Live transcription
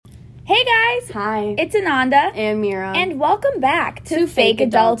guys. Hi. It's Ananda. And Mira. And welcome back to Fake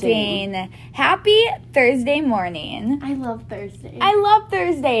Adulting. Happy Thursday morning. I love Thursdays. I love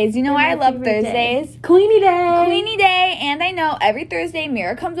Thursdays. You know why I love Thursdays? Queenie Day. Queenie Day. And I know every Thursday,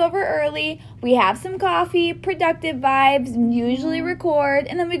 Mira comes over early. We have some coffee, productive vibes, usually record,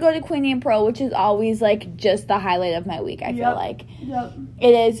 and then we go to Queenie and Pro, which is always like just the highlight of my week, I feel like. Yep.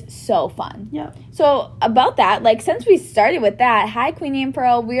 It is so fun. Yep. So about that, like since we started with that, hi Queenie and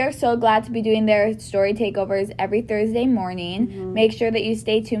Pro, we are so glad to be doing their story takeovers every Thursday morning. Mm-hmm. Make sure that you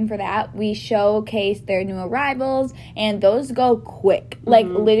stay tuned for that. We showcase their new arrivals, and those go quick. Mm-hmm. Like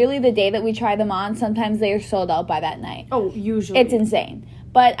literally the day that we try them on, sometimes they are sold out by that night. Oh, usually. It's insane.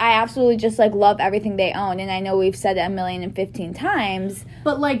 But I absolutely just like love everything they own, and I know we've said it 1,015,000 times.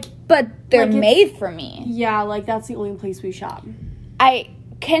 But they're like made for me. Yeah, like that's the only place we shop. I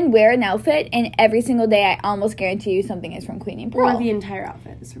can wear an outfit, and every single day I almost guarantee you something is from Queenie and Pearl. Or the entire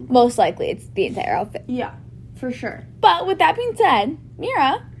outfit is from Most likely it's the entire outfit. Yeah, for sure. But with that being said,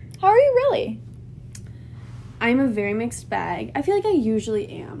 Mira, how are you really? I'm a very mixed bag. I feel like I usually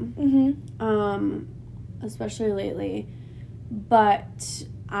am. Mm-hmm. Especially lately. But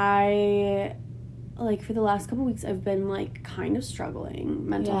I, like, for the last couple weeks, I've been, like, kind of struggling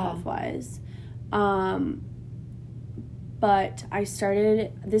mental health-wise. But I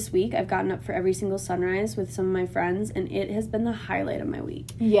started this week. I've gotten up for every single sunrise with some of my friends, and it has been the highlight of my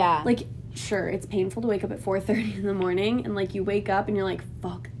week. Yeah. Like, sure, it's painful to wake up at 4:30 in the morning, and, like, you wake up and you're like,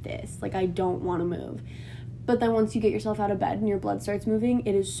 fuck this. Like, I don't want to move. But then once you get yourself out of bed and your blood starts moving,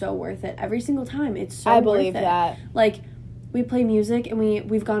 it is so worth it. Every single time. It's so worth it. I believe that. Like, we play music, and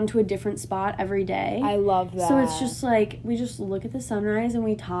we've gone to a different spot every day. I love that. So it's just, like, we just look at the sunrise, and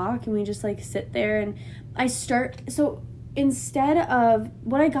we talk, and we just, like, sit there, and so instead of,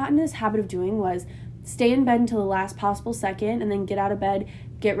 what I got into this habit of doing was stay in bed until the last possible second, and then get out of bed,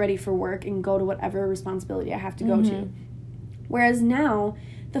 get ready for work, and go to whatever responsibility I have to go to. Whereas now,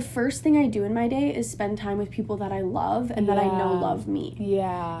 the first thing I do in my day is spend time with people that I love and that I know love me.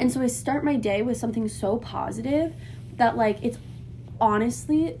 Yeah. And so I start my day with something so positive that, like, it's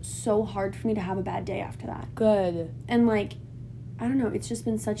honestly so hard for me to have a bad day after that. Good. And, like, I don't know, it's just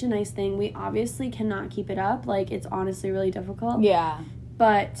been such a nice thing. We obviously cannot keep it up. Like, it's honestly really difficult. Yeah.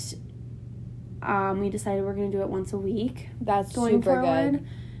 But we decided we're going to do it once a week. That's going super forward. good.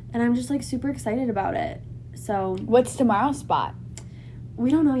 And I'm just, like, super excited about it. So What's tomorrow's spot? we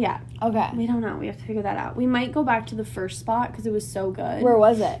don't know yet. Okay. We don't know. We have to figure that out. We might go back to the first spot because it was so good. Where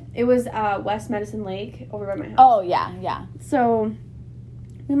was it? It was West Medicine Lake over by my house. Oh, yeah. So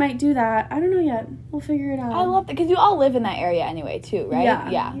we might do that. I don't know yet. We'll figure it out. I love that because you all live in that area anyway, too, right?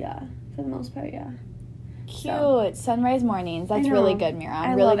 Yeah. For the most part, yeah. Cute. So. Sunrise mornings. That's know. really good, Mira.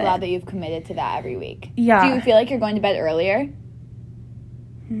 I'm I really love glad it. that you've committed to that every week. Yeah. Do you feel like you're going to bed earlier?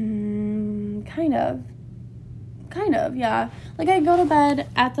 Kind of, yeah. Like, I go to bed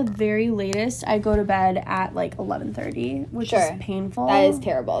at the very latest. I go to bed at, like, 11:30, which is painful. That is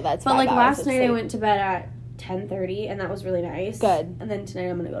terrible. That's But, 5 like, hours last of night sleep. I went to bed at 10:30, and that was really nice. Good. And then tonight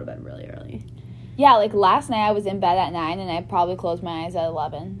I'm going to go to bed really early. Yeah, like, last night I was in bed at 9, and I probably closed my eyes at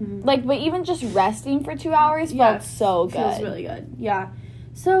 11. Mm-hmm. Like, but even just resting for 2 hours felt so good. Feels really good. Yeah.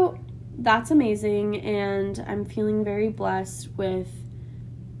 So, that's amazing, and I'm feeling very blessed with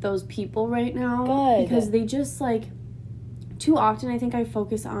those people right now. Good. Because they just, like, too often I think I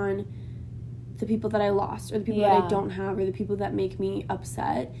focus on the people that I lost, or the people that I don't have, or the people that make me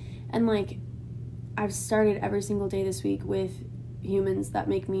upset. And, like, I've started every single day this week with humans that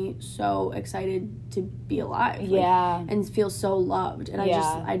make me so excited to be alive. Like, and feel so loved. And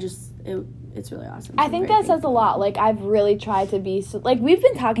it's really awesome. I think that says a lot. Like, I've really tried to be, like, we've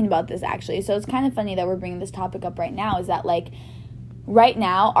been talking about this, actually, so it's kind of funny that we're bringing this topic up right now, is that, like, right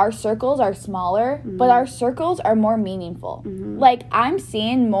now, our circles are smaller, but our circles are more meaningful. Like, I'm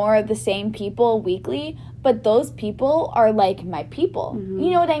seeing more of the same people weekly, but those people are, like, my people. You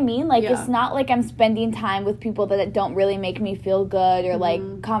know what I mean? Like, it's not like I'm spending time with people that don't really make me feel good, or,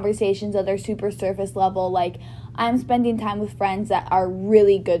 like, conversations that are super surface level. Like, I'm spending time with friends that are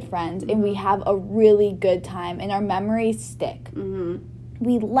really good friends, and we have a really good time, and our memories stick.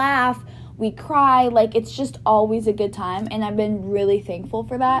 We laugh. We cry, like, it's just always a good time, and I've been really thankful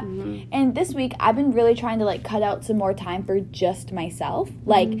for that. And this week, I've been really trying to, like, cut out some more time for just myself,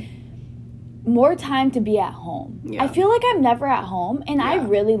 like, more time to be at home. I feel like I'm never at home, and I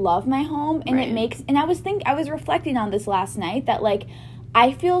really love my home, and it makes, and I was reflecting on this last night, that, like,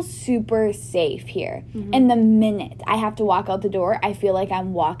 I feel super safe here. And the minute I have to walk out the door, I feel like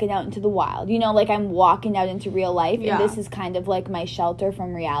I'm walking out into the wild. You know, like I'm walking out into real life. And this is kind of like my shelter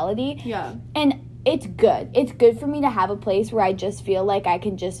from reality. Yeah. And it's good. It's good for me to have a place where I just feel like I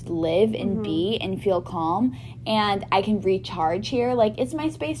can just live and be and feel calm, and I can recharge here. Like, it's my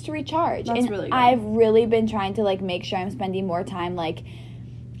space to recharge. That's and really good. I've really been trying to, like, make sure I'm spending more time, like,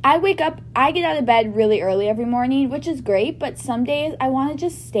 I wake up, I get out of bed really early every morning, which is great, but some days I want to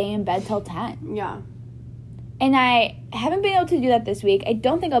just stay in bed till 10. Yeah. And I haven't been able to do that this week. I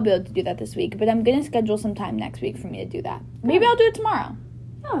don't think I'll be able to do that this week, but I'm going to schedule some time next week for me to do that. Maybe I'll do it tomorrow.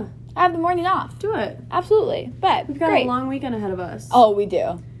 Yeah. I have the morning off. Do it. Absolutely. But We've got great. a long weekend ahead of us. Oh, we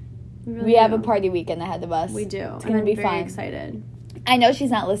do. really We have a do. party weekend ahead of us. We do. It's And going to I'm be very fun. excited. I know she's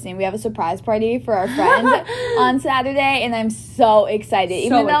not listening. We have a surprise party for our friend on Saturday, and I'm so excited.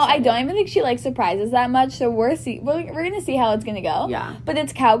 Even though I don't even think she likes surprises that much, so we're going to see how it's going to go. Yeah. But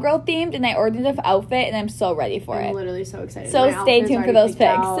it's cowgirl themed, and I ordered an outfit, and I'm so ready for I'm it. literally so excited. So My stay outfit's tuned for already those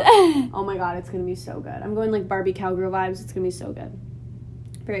picked pics. out. Oh my god, it's going to be so good. I'm going like Barbie cowgirl vibes. It's going to be so good.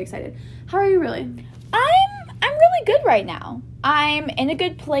 Very excited. How are you really? I'm really good right now. I'm in a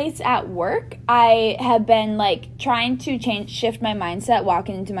good place at work. I have been like trying to shift my mindset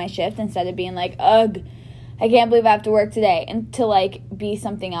walking into my shift instead of being like, ugh, I can't believe I have to work today, and to like be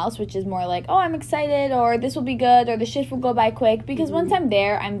something else, which is more like, oh, I'm excited, or this will be good, or the shift will go by quick, because once I'm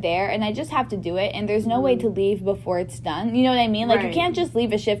there, and I just have to do it, and there's no way to leave before it's done. You know what I mean? Like, you can't just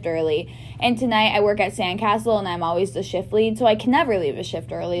leave a shift early. And tonight I work at Sandcastle, and I'm always the shift lead, so I can never leave a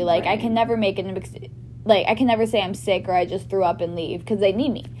shift early. Like, I can never make I can never say I'm sick or I just threw up and leave, because they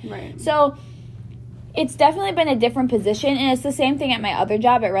need me. Right. So it's definitely been a different position, and it's the same thing at my other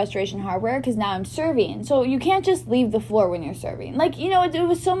job at Restoration Hardware, because now I'm serving. So you can't just leave the floor when you're serving. Like, you know, it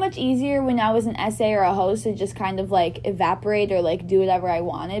was so much easier when I was an SA or a host to just kind of like evaporate or like do whatever I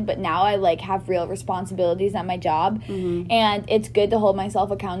wanted. But now I like have real responsibilities at my job, and it's good to hold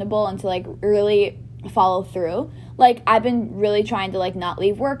myself accountable and to like really follow through. Like, I've been really trying to like not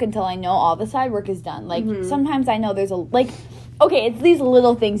leave work until I know all the side work is done. Like, sometimes I know there's okay, it's these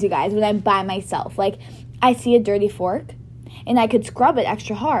little things, you guys, when I'm by myself. Like, I see a dirty fork, and I could scrub it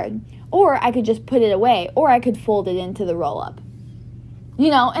extra hard, or I could just put it away, or I could fold it into the roll-up. You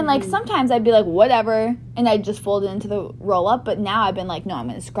know, and like sometimes I'd be like, whatever, and I'd just fold it into the roll-up, but now I've been like, no, I'm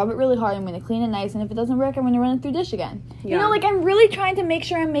going to scrub it really hard, I'm going to clean it nice, and if it doesn't work, I'm going to run it through dish again. Yeah. You know, like, I'm really trying to make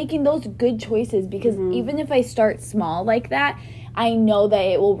sure I'm making those good choices, because even if I start small like that, I know that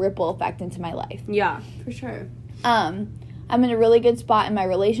it will ripple effect into my life. Yeah, for sure. I'm in a really good spot in my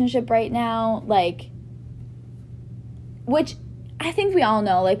relationship right now, like, which I think we all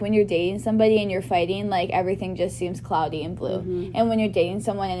know, like, when you're dating somebody and you're fighting, like, everything just seems cloudy and blue. And when you're dating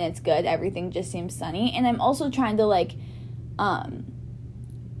someone and it's good, everything just seems sunny. And I'm also trying to, like,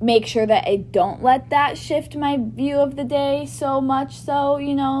 make sure that I don't let that shift my view of the day so much so,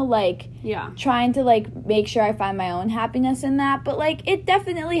 you know, like, trying to, like, make sure I find my own happiness in that. But, like, it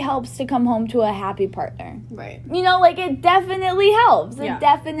definitely helps to come home to a happy partner. Right. You know, like, it definitely helps. It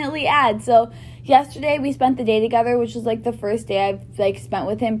definitely adds. So yesterday we spent the day together, which was like the first day I've like spent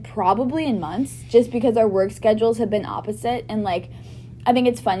with him probably in months, just because our work schedules have been opposite. And like, I think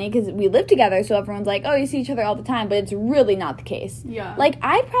it's funny because we live together, so everyone's like, oh, you see each other all the time, but it's really not the case. Yeah. Like,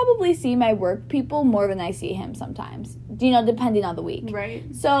 I probably see my work people more than I see him sometimes, you know, depending on the week. Right.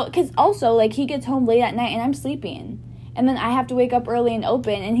 So, because also, like, he gets home late at night and I'm sleeping. And then I have to wake up early and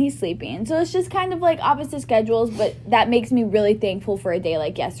open, and he's sleeping. So it's just kind of, like, opposite schedules, but that makes me really thankful for a day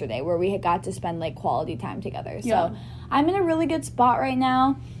like yesterday where we had got to spend, like, quality time together. Yeah. So I'm in a really good spot right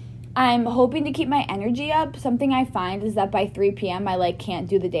now. I'm hoping to keep my energy up. Something I find is that by 3 p.m. I, like, can't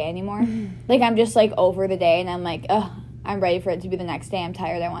do the day anymore. Like, I'm just, like, over the day, and I'm like, ugh, I'm ready for it to be the next day. I'm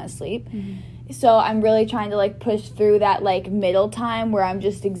tired. I want to sleep. So I'm really trying to, like, push through that, like, middle time where I'm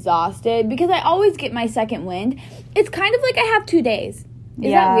just exhausted, because I always get my second wind. It's kind of like I have 2 days.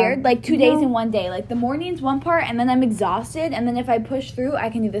 Is that weird? Like, 2 days in one day. Like, the morning's one part, and then I'm exhausted, and then if I push through, I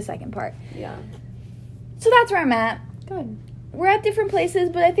can do the second part. Yeah. So that's where I'm at. Good. We're at different places,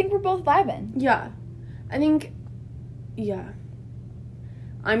 but I think we're both vibing. Yeah. I think,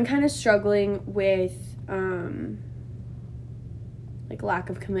 I'm kind of struggling with, like, lack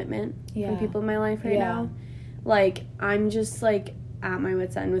of commitment from people in my life right now. Like, I'm just, like, at my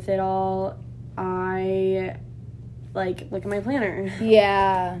wit's end with it all. I, like, look at my planner.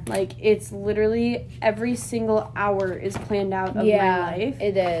 Yeah. Like, it's literally every single hour is planned out of my life.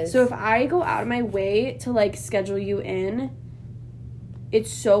 It is. So if I go out of my way to, like, schedule you in,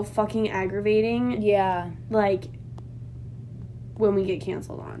 it's so fucking aggravating. Yeah. Like, when we get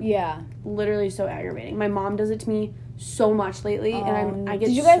canceled on. Yeah. Literally so aggravating. My mom does it to me so much lately, and I get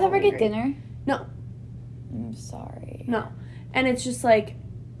Did you guys so ever angry. get dinner? No. I'm sorry. No. And it's just, like,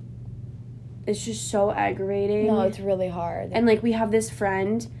 it's just so aggravating. No, it's really hard. And, like, we have this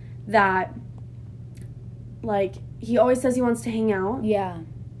friend that like, he always says he wants to hang out. Yeah.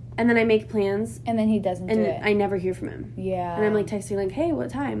 And then I make plans. And then he doesn't do it. And I never hear from him. Yeah. And I'm, like, texting, like, hey, what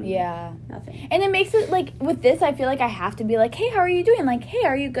time? Yeah. Nothing. And it makes it, like, with this, I feel like I have to be like, hey, how are you doing? Like, hey,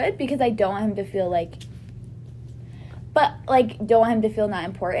 are you good? Because I don't want him to feel like... But, like, don't want him to feel not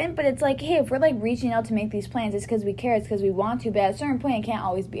important. But it's like, hey, if we're, like, reaching out to make these plans, it's because we care. It's because we want to. But at a certain point, it can't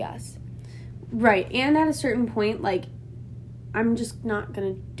always be us. Right. And at a certain point, like, I'm just not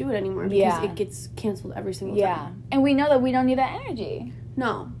going to do it anymore. Because it gets canceled every single time. Yeah. And we know that we don't need that energy.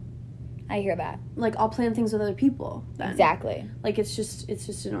 No. I hear that. Like, I'll plan things with other people then. Exactly. Like, it's just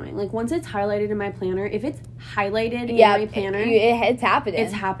annoying. Like, once it's highlighted in my planner, if it's highlighted in my planner... It's happening.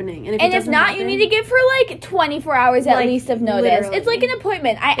 It's happening. And if not, you need to give her, like, 24 hours at least of notice. Literally. It's like an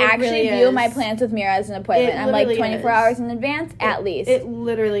appointment. I actually view my plans with Mira as an appointment. I'm like, 24 hours in advance, at least. It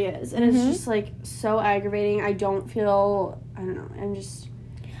literally is. And it's just, like, so aggravating. I don't know. I'm just...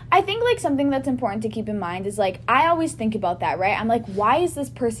 I think, like, something that's important to keep in mind is, like, I always think about that, right? I'm like, why is this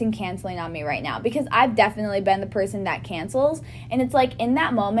person canceling on me right now? Because I've definitely been the person that cancels. And it's, like, in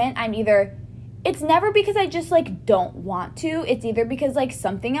that moment, I'm either... It's never because I just, like, don't want to. It's either because, like,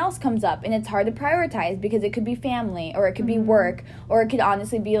 something else comes up and it's hard to prioritize because it could be family or it could be work or it could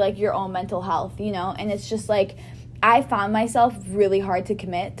honestly be, like, your own mental health, you know? And it's just, like... I found myself really hard to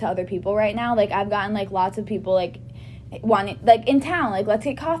commit to other people right now. Like, I've gotten, like, lots of people, like... wanting, like, in town, like, let's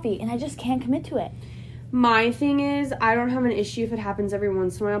get coffee, and I just can't commit to it. My thing is, I don't have an issue if it happens every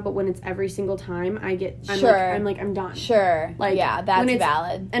once in a while, but when it's every single time, I'm done. Sure. Like, yeah, that's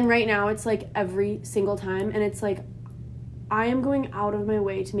valid. And right now, it's, like, every single time, and it's, like, I am going out of my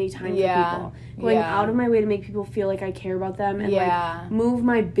way to make time for people. Going out of my way to make people feel like I care about them, and, like, move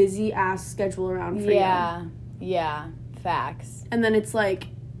my busy-ass schedule around for you. Yeah. Facts. And then it's, like...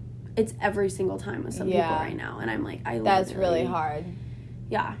 It's every single time with some people right now. And I'm like, That's really hard.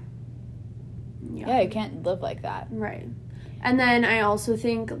 Yeah, you can't live like that. Right. And then I also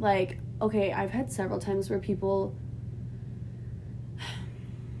think, like, okay, I've had several times where people...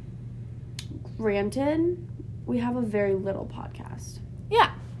 Granted, we have a very little podcast.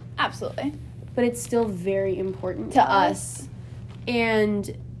 Yeah, absolutely. But it's still very important to us.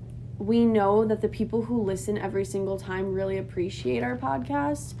 And... we know that the people who listen every single time really appreciate our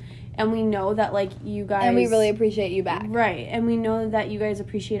podcast. And we know that, like, you guys... And we really appreciate you back. Right. And we know that you guys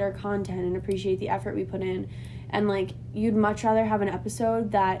appreciate our content and appreciate the effort we put in. And, like, you'd much rather have an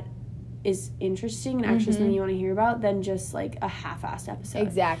episode that is interesting and actually something you want to hear about than just, like, a half-assed episode.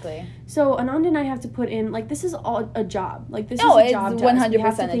 Exactly. So, Ananda and I have to put in... Like, this is all a job. Like, this is a job to us. 100% we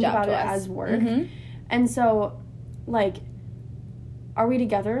have to a think job about to it us. as work. And so, like... Are we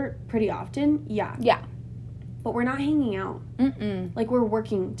together pretty often? Yeah. Yeah. But we're not hanging out. Mm-mm. Like, we're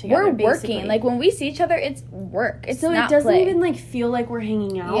working together, We're basically working. Like, when we see each other, it's work. It's so not it doesn't play. even, like, feel like we're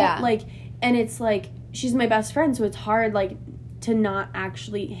hanging out. Yeah. Like, and it's, like, she's my best friend, so it's hard, like, to not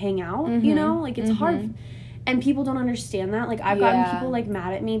actually hang out, you know? Like, it's hard. And people don't understand that. Like, I've gotten people, like,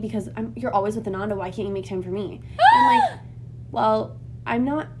 mad at me because you're always with Ananda. Why can't you make time for me? I'm like, well... I'm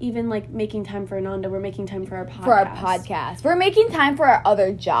not even, like, making time for Ananda. We're making time for our podcast. We're making time for our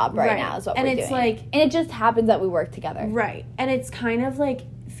other job right now is what we're doing. And it's, like... And it just happens that we work together. Right. And it's kind of, like,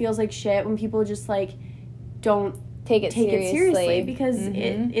 feels like shit when people just, like, don't take it seriously. Because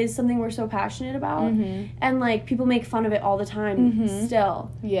it is something we're so passionate about. And, like, people make fun of it all the time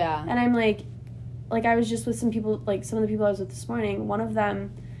still. Yeah. And I'm, like, I was just with some people, like, some of the people I was with this morning. One of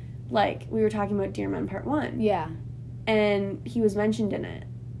them, like, we were talking about Dear Men Part 1. Yeah. And he was mentioned in it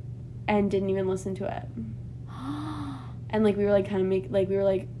and didn't even listen to it. And, like, we were, like, we were,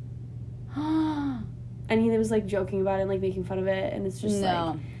 like... And he was, like, joking about it and, like, making fun of it. And it's just,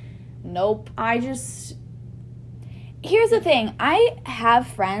 like... Nope. Here's the thing. I have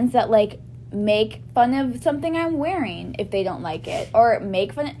friends that, like, make fun of something I'm wearing if they don't like it. Or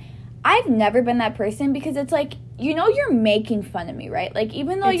make fun of... I've never been that person because it's, like... You know you're making fun of me, right? Like,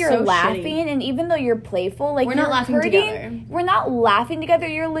 even though you're so laughing shitty. And even though you're playful, like, we're not laughing together. We're not laughing together.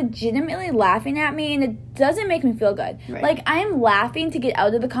 You're legitimately laughing at me, and it doesn't make me feel good. Right. Like, I'm laughing to get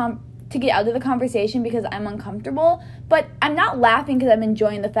out of the conversation because I'm uncomfortable, but I'm not laughing because I'm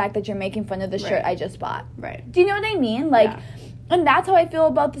enjoying the fact that you're making fun of the shirt I just bought. Right. Do you know what I mean? Like... Yeah. And that's how I feel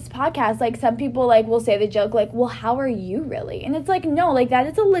about this podcast. Like, some people, like, will say the joke, like, well, how are you really? And it's like, no, like, that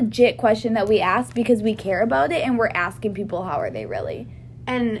is a legit question that we ask because we care about it, and we're asking people, how are they really?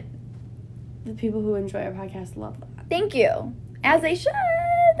 And the people who enjoy our podcast love that. Thank you. As they should.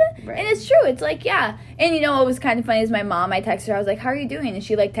 Right. And it's true. It's like, yeah. And, you know, what was kind of funny is my mom, I texted her, I was like, how are you doing? And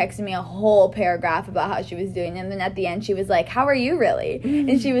she, like, texted me a whole paragraph about how she was doing. And then at the end, she was like, how are you really?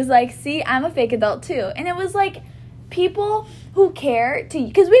 And she was like, see, I'm a fake adult, too. And it was like... people who care to,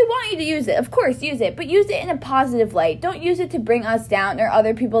 because we want you to use it, of course, use it, but use it in a positive light. Don't use it to bring us down or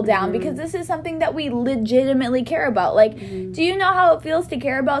other people down, because this is something that we legitimately care about. Like, do you know how it feels to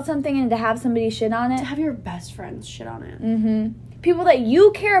care about something and to have somebody shit on it? To have your best friends shit on it. People that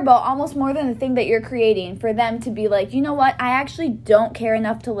you care about almost more than the thing that you're creating, for them to be like, you know what, I actually don't care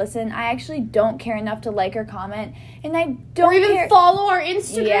enough to listen. I actually don't care enough to like or comment. And I don't or even care. follow our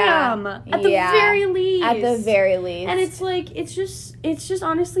Instagram. At the very least. At the very least. And it's like, it's just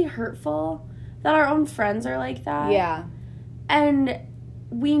honestly hurtful that our own friends are like that. Yeah. And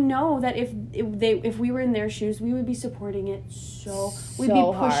we know that if we were in their shoes, we would be supporting it we'd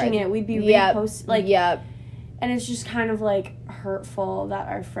be pushing it. We'd be reposting. Like, and it's just kind of like hurtful that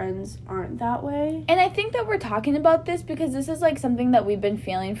our friends aren't that way. And I think that we're talking about this because this is like something that we've been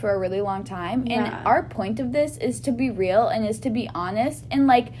feeling for a really long time. Yeah. And our point of this is to be real and is to be honest. And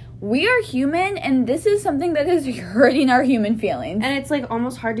like, we are human, and this is something that is hurting our human feelings. And it's like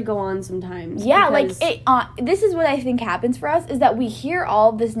almost hard to go on sometimes. Yeah, like this is what I think happens for us, is that we hear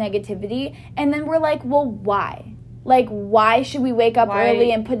all of this negativity and then we're like, well, why? Like, why should we wake up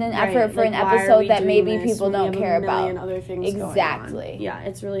early and put in effort for an episode that maybe people don't care about? Other things exactly. Going on. Yeah,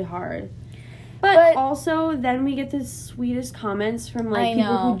 it's really hard. But also, then we get the sweetest comments from like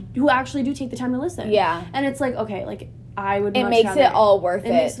people who actually do take the time to listen. Yeah, and it's like, okay, like I would. It makes it all worth it.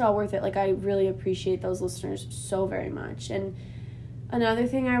 It makes it all worth it. Like, I really appreciate those listeners so very much. And another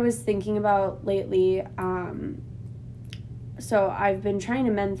thing I was thinking about lately, so I've been trying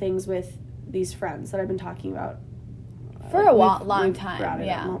to mend things with these friends that I've been talking about. For a long time,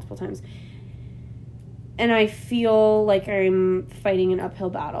 multiple times. And I feel like I'm fighting an uphill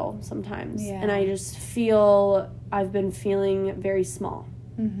battle sometimes. Yeah. And I just feel, I've been feeling very small.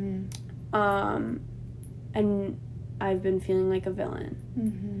 And I've been feeling like a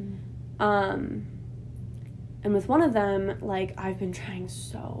villain. And with one of them, like, I've been trying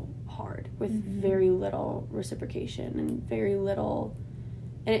so hard with very little reciprocation and very little...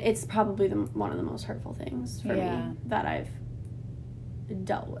 And it's probably one of the most hurtful things for me that I've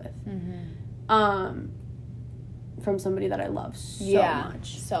dealt with. From somebody that I love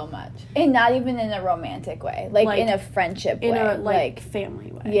so much. And not even in a romantic way. Like in a friendship way. In a, like,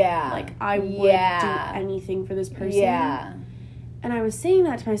 family way. Yeah. Like, I would do anything for this person. Yeah. And I was saying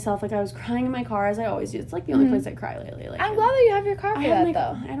that to myself. Like, I was crying in my car, as I always do. It's, like, the only place I cry lately. Like, I'm glad that you have your car for that,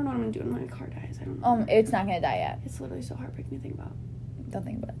 though. I don't know what I'm going to do when my car dies. I don't know. It's not going to die yet. It's literally so heartbreaking to think about. Don't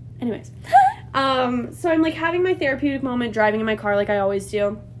think about it. Anyways. So I'm, like, having my therapeutic moment, driving in my car like I always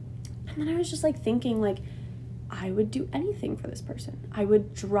do. And then I was just, like, thinking, like, I would do anything for this person. I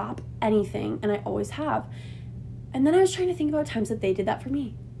would drop anything, and I always have. And then I was trying to think about times that they did that for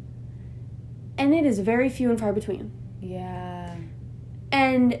me. And it is very few and far between. Yeah.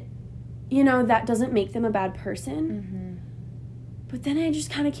 And, you know, that doesn't make them a bad person. But then I just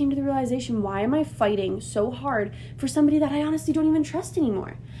kind of came to the realization, why am I fighting so hard for somebody that I honestly don't even trust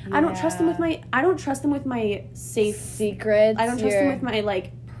anymore? Yeah. I don't trust them with my safe secrets. I don't trust them with my,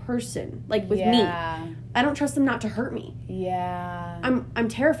 like, person, like, with me. I don't trust them not to hurt me. Yeah. I'm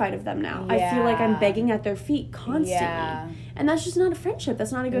terrified of them now. I feel like I'm begging at their feet constantly. Yeah. And that's just not a friendship.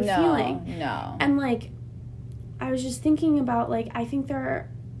 That's not a good feeling. No. And, like, I was just thinking about, like, I think there are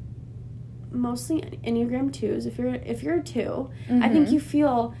mostly Enneagram 2s. If you're a 2, I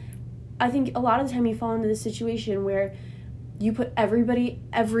think a lot of the time you fall into this situation where you put everybody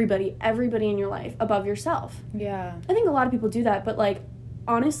in your life above yourself. Yeah. I think a lot of people do that, but, like,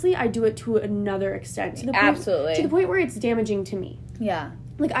 honestly, I do it to another extent. To the point where it's damaging to me. Yeah.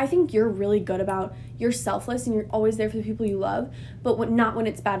 Like, I think you're really good about, you're selfless and you're always there for the people you love, but not when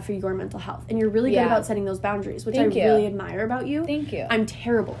it's bad for your mental health. And you're really good about setting those boundaries, which really admire about you. Thank you. I'm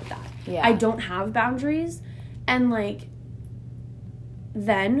terrible at that. Yeah. I don't have boundaries. And, like,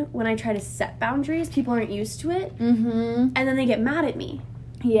 then when I try to set boundaries, people aren't used to it. And then they get mad at me.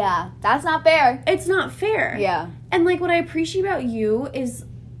 Yeah. That's not fair. It's not fair. Yeah. And, like, what I appreciate about you is,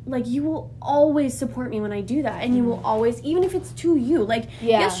 like, you will always support me when I do that. And you will always, even if it's to you. Like,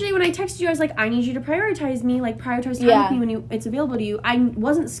 yesterday when I texted you, I was like, I need you to prioritize me. Like, prioritize time with me when it's available to you. I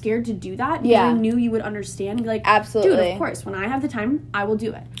wasn't scared to do that because I knew you would understand. And be like, absolutely. Dude, of course, when I have the time, I will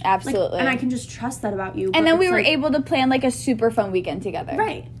do it. Absolutely. Like, and I can just trust that about you. And then we were able to plan, like, a super fun weekend together.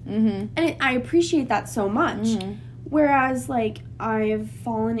 Right. And I appreciate that so much. Whereas, like, I've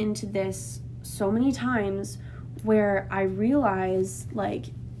fallen into this so many times where I realize, like,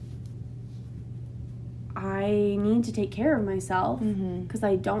 I need to take care of myself because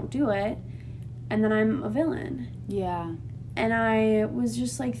I don't do it, and then I'm a villain. Yeah. And I was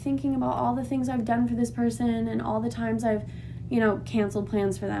just, like, thinking about all the things I've done for this person and all the times I've, you know, canceled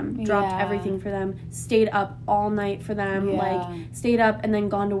plans for them, dropped Yeah. everything for them, stayed up all night for them, Yeah. like, stayed up and then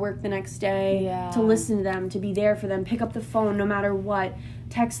gone to work the next day Yeah. to listen to them, to be there for them, pick up the phone no matter what,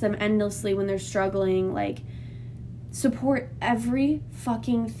 text them endlessly when they're struggling, like, support every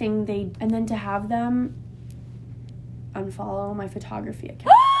fucking thing and then to have them unfollow my photography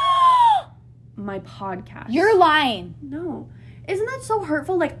account, my podcast. You're lying. No. Isn't that so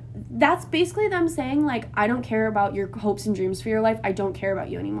hurtful? Like, that's basically them saying, like, I don't care about your hopes and dreams for your life. I don't care about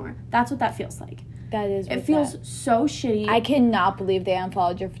you anymore. That's what that feels like. That is It feels so shitty. I cannot believe they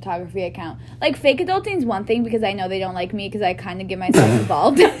unfollowed your photography account. Like, fake adulting is one thing because I know they don't like me because I kind of get myself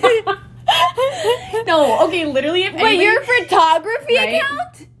involved. No, okay, literally, if But anybody, your photography Right?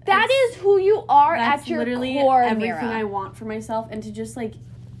 account? That is who you are that's at your literally core, everything Mira. I want for myself, and to just, like,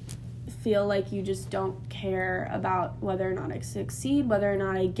 feel like you just don't care about whether or not I succeed, whether or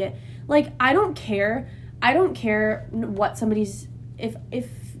not I get, like, I don't care what somebody's, if I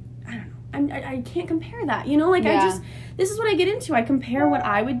don't know, I can't compare that, you know, like, Yeah. this is what I get into. I compare what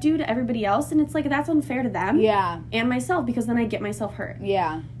I would do to everybody else, and it's like, that's unfair to them Yeah. and myself, because then I get myself hurt.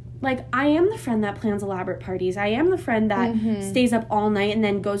 Yeah. Like, I am the friend that plans elaborate parties. I am the friend that stays up all night and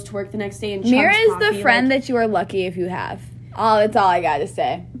then goes to work the next day and chugs Mira is coffee, the friend like, that you are lucky if you have. That's all I gotta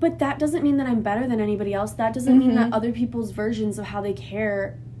say. But that doesn't mean that I'm better than anybody else. That doesn't mean that other people's versions of how they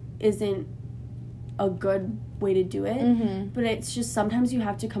care isn't a good way to do it. But it's just sometimes you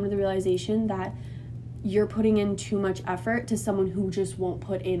have to come to the realization that you're putting in too much effort to someone who just won't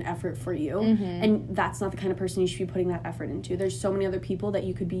put in effort for you. And that's not the kind of person you should be putting that effort into. There's so many other people that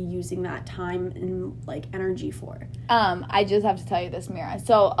you could be using that time and, like, energy for. I just have to tell you this, Mira.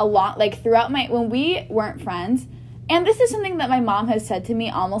 So a lot, like, throughout when we weren't friends, and this is something that my mom has said to me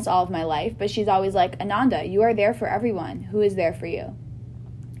almost all of my life, but she's always like, Ananda, you are there for everyone. Who is there for you?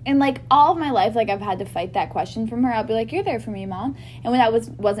 And, like, all of my life, like, I've had to fight that question from her. I'll be like, you're there for me, Mom. And when I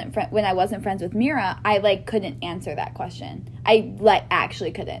wasn't friends with Mira, I, like, couldn't answer that question. I, like,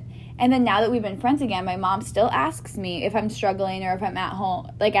 actually couldn't. And then now that we've been friends again, my mom still asks me if I'm struggling or if I'm at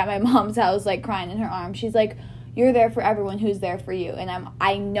home, like, at my mom's house, like, crying in her arms. She's like, you're there for everyone. Who's there for you? And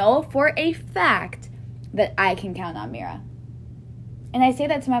I know for a fact that I can count on Mira. And I say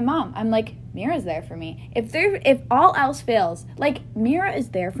that to my mom. I'm like, Mira's there for me. If all else fails, like, Mira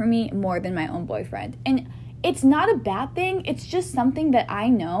is there for me more than my own boyfriend. And it's not a bad thing. It's just something that I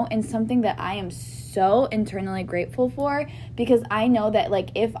know and something that I am so internally grateful for, because I know that,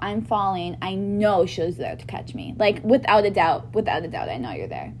 like, if I'm falling, I know she's there to catch me. Like, without a doubt, I know you're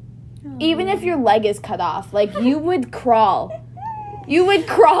there. Oh. Even if your leg is cut off, like, you would crawl. You would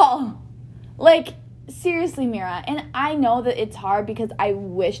crawl. Like, seriously, Mira. And I know that it's hard because I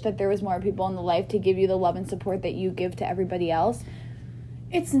wish that there was more people in the life to give you the love and support that you give to everybody else.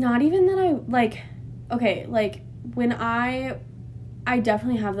 It's not even that I, like, okay, like, when I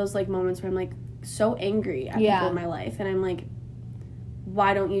definitely have those, like, moments where I'm, like, so angry at people in my life, and I'm like,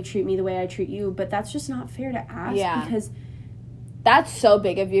 why don't you treat me the way I treat you? But that's just not fair to ask, because that's so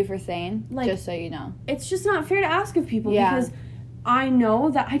big of you for saying, like, just so you know. It's just not fair to ask of people, because I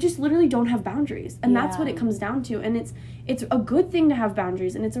know that I just literally don't have boundaries, and that's what it comes down to. And it's a good thing to have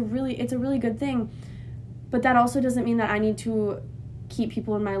boundaries, and it's a really good thing. But that also doesn't mean that I need to keep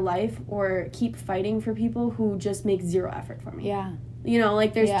people in my life or keep fighting for people who just make zero effort for me. Yeah. You know,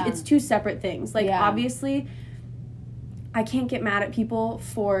 like, it's two separate things. Like, obviously, I can't get mad at people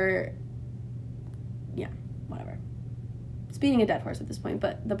for, whatever. It's beating a dead horse at this point.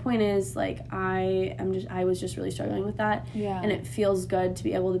 But the point is, like, I was just really struggling with that. Yeah. And it feels good to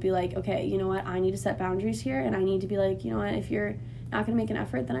be able to be like, okay, you know what? I need to set boundaries here. And I need to be like, you know what? If you're not going to make an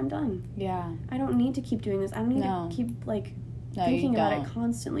effort, then I'm done. Yeah. I don't need to keep doing this. I don't need to keep, like, thinking about it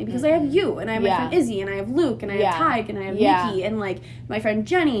constantly, because I have you, and I have my friend Izzy, and I have Luke, and I have Tyke, and I have Nikki, and, like, my friend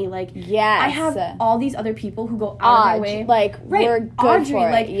Jenny, like, I have all these other people who go out of their way, like, we're good Audrey, for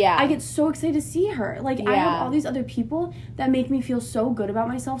it. like, I get so excited to see her, like, I have all these other people that make me feel so good about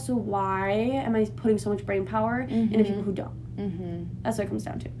myself, so why am I putting so much brain power into people who don't? That's what it comes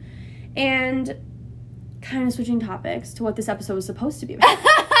down to. And kind of switching topics to what this episode was supposed to be about.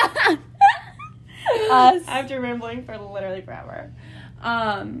 After rambling for literally forever.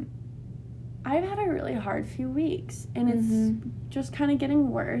 I've had a really hard few weeks, and it's just kind of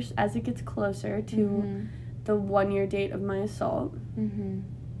getting worse as it gets closer to the 1-year date of my assault. And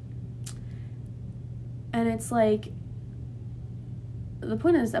it's like, the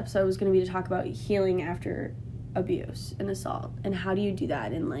point of this episode was going to be to talk about healing after abuse and assault, and how do you do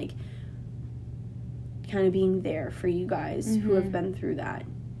that, and, like, kind of being there for you guys who have been through that,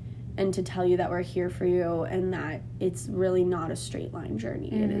 and to tell you that we're here for you, and that it's really not a straight line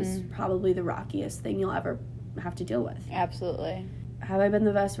journey. It is probably the rockiest thing you'll ever have to deal with. Absolutely. Have I been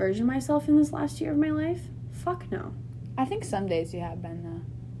the best version of myself in this last year of my life? Fuck no. I think some days you have been, though.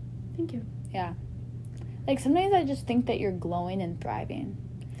 Thank you. Yeah. Like, some days I just think that you're glowing and thriving.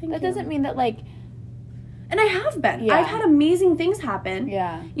 Thank That you. doesn't mean that, like... And I have been. Yeah. I've had amazing things happen.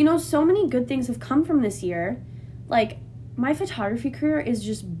 Yeah. You know, so many good things have come from this year. Like, my photography career is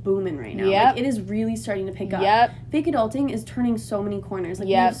just booming right now. Yep. Like, it is really starting to pick up. Yep. Fake adulting is turning so many corners. Like,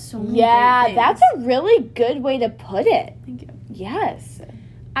 we Yep. have so many Yeah, great that's things. a really good way to put it. Thank you. Yes.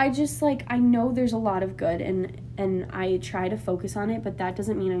 I just, like, I know there's a lot of good, and I try to focus on it, but that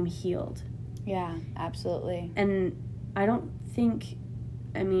doesn't mean I'm healed. Yeah, absolutely. And I don't think,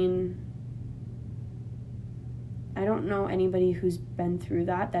 I mean, I don't know anybody who's been through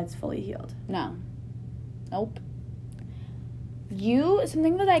that that's fully healed. No. Nope.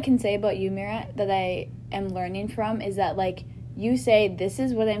 Something that I can say about you, Mira, that I am learning from is that, like, you say, this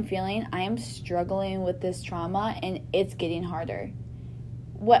is what I'm feeling. I am struggling with this trauma, and it's getting harder.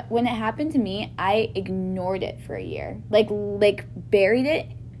 When it happened to me, I ignored it for a year. Like buried it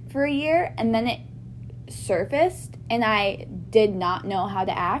for a year, and then it surfaced, and I did not know how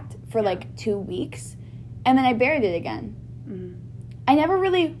to act for, like, 2 weeks, and then I buried it again. Mm-hmm. I never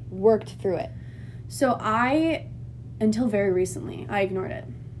really worked through it. So until very recently, I ignored it.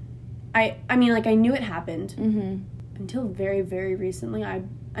 I mean, like, I knew it happened. Mm-hmm. Until very, very recently, and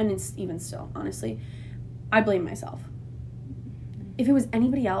it's even still, honestly, I blame myself. If it was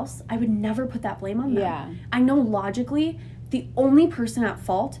anybody else, I would never put that blame on them. Yeah. I know logically, the only person at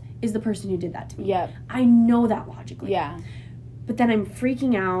fault is the person who did that to me. Yep. I know that logically. Yeah. But then I'm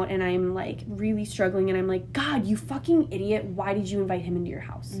freaking out, and I'm, like, really struggling, and I'm like, God, you fucking idiot, why did you invite him into your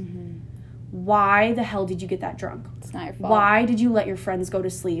house? Mm-hmm. Why the hell did you get that drunk? It's not your fault. Why did you let your friends go to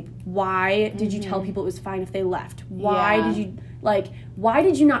sleep? Why did you tell people it was fine if they left? Why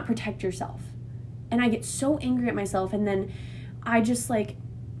did you not protect yourself? And I get so angry at myself, and then I just, like,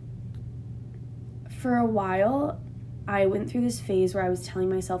 for a while, I went through this phase where I was telling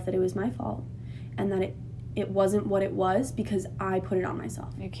myself that it was my fault, and that it wasn't what it was because I put it on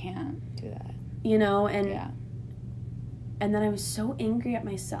myself. You can't do that. You know, and Yeah. and then I was so angry at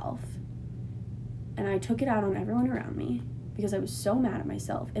myself, and I took it out on everyone around me because I was so mad at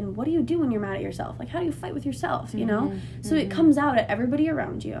myself. And what do you do when you're mad at yourself? Like, how do you fight with yourself, you know? So it comes out at everybody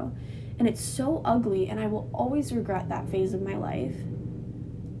around you, and it's so ugly, and I will always regret that phase of my life.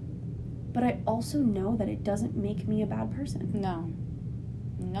 But I also know that it doesn't make me a bad person. No.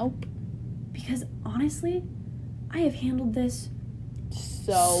 Nope. Because honestly, I have handled this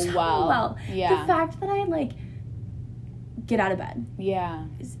So well. Yeah. The fact that I, like, get out of bed Yeah.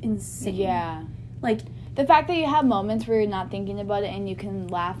 is insane. Yeah. Like, The fact that you have moments where you're not thinking about it and you can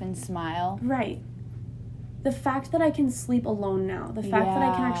laugh and smile. right. The fact that I can sleep alone now. The fact that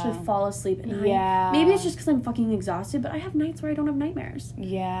I can actually Yeah. fall asleep at night. Yeah. Maybe it's just because I'm fucking exhausted, but I have nights where I don't have nightmares.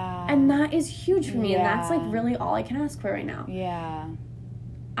 Yeah. And that is huge for me, and that's, like, Yeah. really all I can ask for right now. Yeah.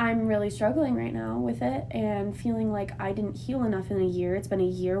 I'm really struggling right now with it and feeling like I didn't heal enough in a year. It's been a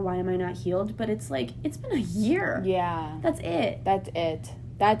year. Why am I not healed? But it's like, it's been a year. Yeah. That's it. That's it.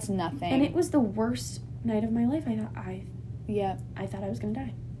 That's nothing. And it was the worst night of my life. Yeah. I thought I was going to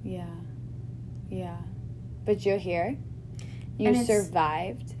die. Yeah. Yeah. But you're here. You And it's-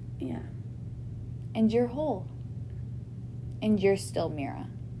 survived. Yeah. And you're whole. And you're still Mira.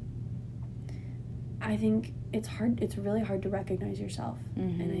 I think it's really hard to recognize yourself.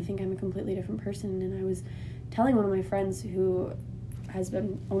 Mm-hmm. And I think I'm a completely different person. And I was telling one of my friends who has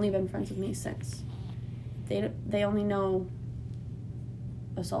only been friends with me since, they only know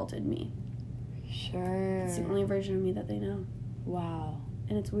assaulted me. Sure. It's the only version of me that they know. Wow.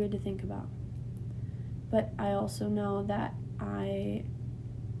 And it's weird to think about. But I also know that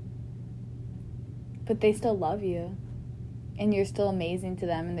But they still love you. And you're still amazing to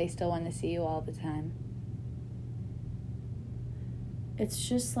them, and they still want to see you all the time. it's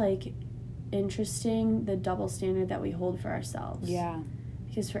just, like, interesting the double standard that we hold for ourselves. Yeah.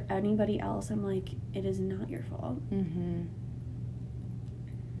 Because for anybody else, I'm like, it is not your fault. Mm-hmm.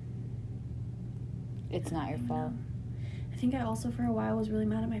 It's not your fault. I think I also, for a while, was really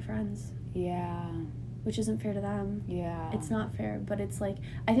mad at my friends, Yeah. which isn't fair to them. Yeah. It's not fair, but it's like,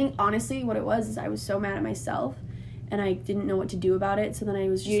 I think, honestly, what it was is I was so mad at myself, and I didn't know what to do about it, so then I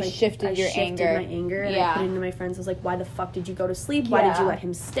was just, You like... shifted I your shifted anger. my anger, and Yeah. I put it into my friends. I was like, why the fuck did you go to sleep? Why did you Yeah. let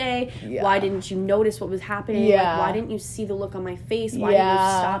him stay? Yeah. Why didn't you notice what was happening? Yeah. Like, why didn't you see the look on my face? Why didn't you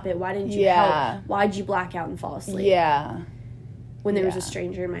Yeah. stop it? Why didn't you Yeah. help? Why did you black out and fall asleep? Yeah. When there was Yeah. a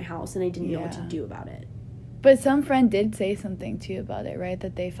stranger in my house, and I didn't know what to Yeah. do about it. But some friend did say something to you about it, right?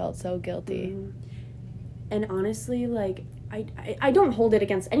 That they felt so guilty. Mhm. And honestly, like, I don't hold it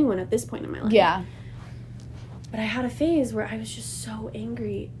against anyone at this point in my life. Yeah. But I had a phase where I was just so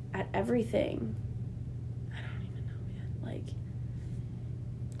angry at everything. I don't even know, man. Like,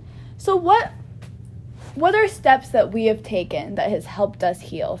 so what are steps that we have taken that has helped us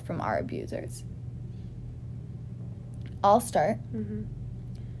heal from our abusers? I'll start. mm-hmm.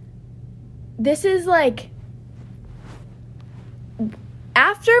 This is like,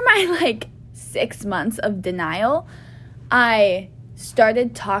 after my 6 months of denial, I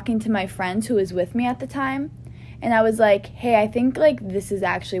started talking to my friends who was with me at the time, and I was like, hey, I think this is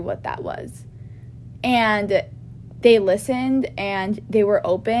actually what that was. And they listened, and they were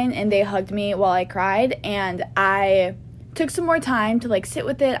open, and they hugged me while I cried, and I took some more time to sit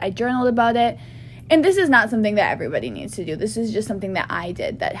with it. I journaled about it. And this is not something that everybody needs to do. This is just something that I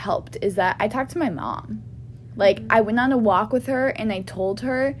did that helped, is that I talked to my mom. I went on a walk with her, and I told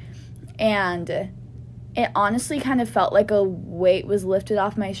her, and it honestly kind of felt like a weight was lifted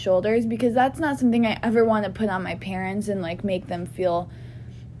off my shoulders, because that's not something I ever want to put on my parents and make them feel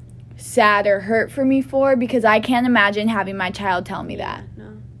sad or hurt for me for, because I can't imagine having my child tell me that.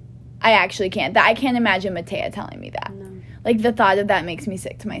 No. I actually can't. I can't imagine Matea telling me that. No. The thought of that makes me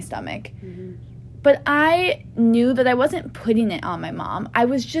sick to my stomach. Mm-hmm. But I knew that I wasn't putting it on my mom. I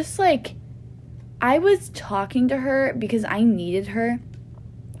was just I was talking to her because I needed her.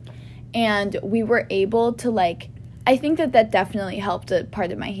 And we were able to I think that definitely helped a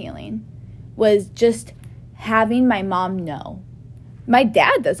part of my healing, was just having my mom know. My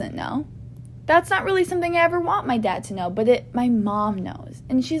dad doesn't know. That's not really something I ever want my dad to know, but my mom knows.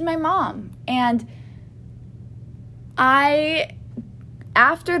 And she's my mom. And after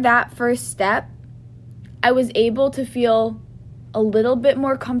that first step, I was able to feel a little bit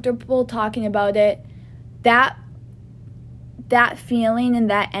more comfortable talking about it. That feeling and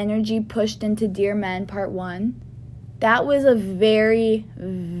that energy pushed into Dear Men Part 1. That was a very,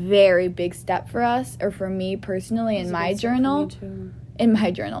 very big step for us, or for me personally, in my journal. In my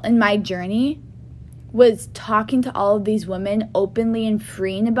journey, was talking to all of these women openly and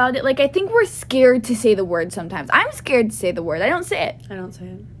freeing about it. I think we're scared to say the word sometimes. I'm scared to say the word. I don't say it. I don't say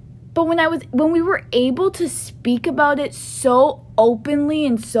it. But when we were able to speak about it so openly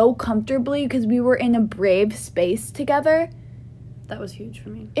and so comfortably, because we were in a brave space together, that was huge for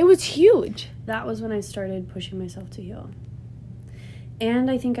me. It was huge. That was when I started pushing myself to heal.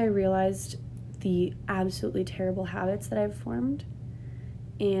 And I think I realized the absolutely terrible habits that I've formed,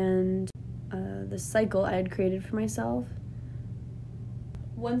 and the cycle I had created for myself.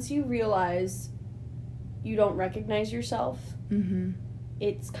 Once you realize you don't recognize yourself, mm-hmm.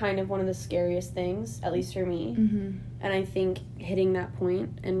 it's kind of one of the scariest things, at least for me. Mm-hmm. And I think hitting that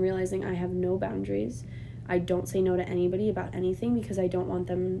point and realizing I have no boundaries, I don't say no to anybody about anything because I don't want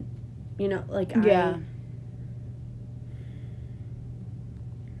them, yeah.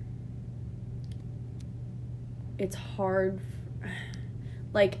 It's hard.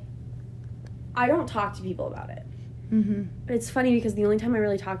 I don't talk to people about it. Mm-hmm. It's funny because the only time I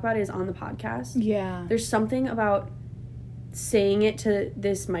really talk about it is on the podcast. Yeah. There's something about saying it to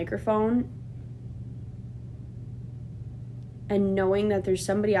this microphone and knowing that there's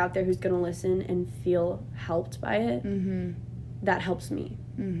somebody out there who's going to listen and feel helped by it. Mm-hmm. That helps me.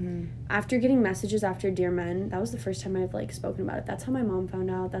 Mm-hmm. After getting messages after Dear Men, that was the first time I've spoken about it. That's how my mom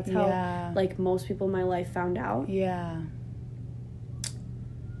found out. That's how most people in my life found out. Yeah.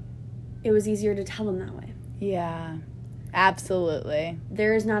 It was easier to tell them that way. Yeah. Absolutely.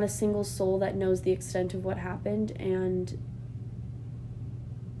 There is not a single soul that knows the extent of what happened, and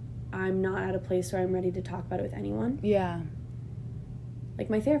I'm not at a place where I'm ready to talk about it with anyone. Yeah.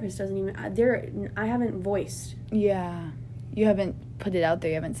 My therapist doesn't even... I haven't voiced. Yeah. You haven't put it out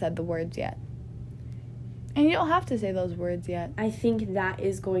there. You haven't said the words yet. And you don't have to say those words yet. I think that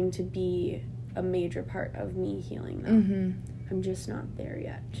is going to be a major part of me healing, though. Mm-hmm. I'm just not there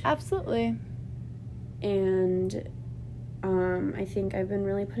yet. Absolutely. And I think I've been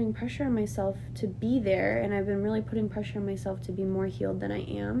really putting pressure on myself to be there, and I've been really putting pressure on myself to be more healed than I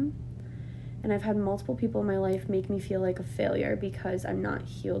am. And I've had multiple people in my life make me feel like a failure because I'm not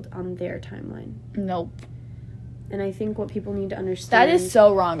healed on their timeline. Nope. And I think what people need to understand... That is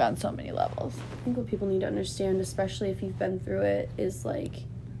so wrong on so many levels. I think what people need to understand, especially if you've been through it, is,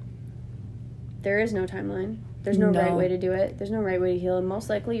 there is no timeline. There's no right way to do it. There's no right way to heal. And most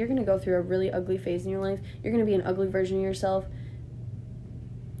likely, you're going to go through a really ugly phase in your life. You're going to be an ugly version of yourself.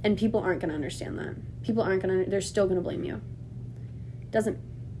 And people aren't going to understand that. People aren't going to... They're still going to blame you. Doesn't...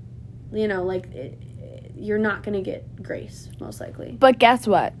 you're not going to get grace, most likely. But guess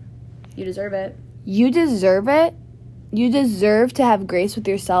what? You deserve it. You deserve it. You deserve to have grace with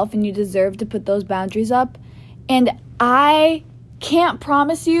yourself, and you deserve to put those boundaries up. And I can't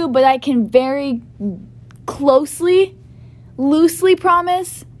promise you, but I can very loosely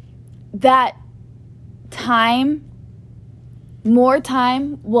promise that more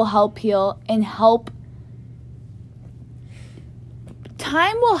time will help heal and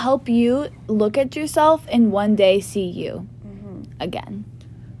time will help you look at yourself and one day see you again.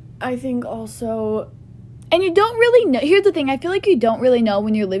 I think also... And you don't really know. Here's the thing. I feel like you don't really know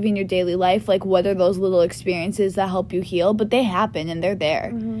when you're living your daily life, like, what are those little experiences that help you heal. But they happen, and they're there.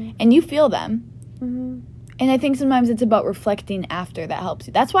 And you feel them. And I think sometimes it's about reflecting after that helps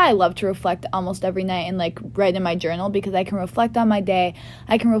you. That's why I love to reflect almost every night and, like, write in my journal. Because I can reflect on my day.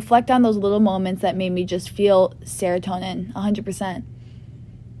 I can reflect on those little moments that made me just feel serotonin 100%.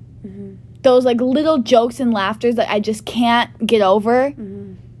 Those, like, little jokes and laughters that I just can't get over.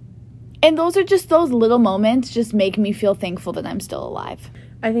 And those are just those little moments just make me feel thankful that I'm still alive.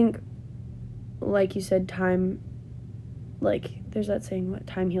 I think, like you said, time, like, there's that saying, what,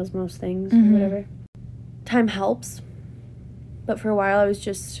 time heals most things, or whatever. Time helps. But for a while, I was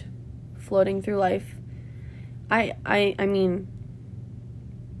just floating through life. I mean,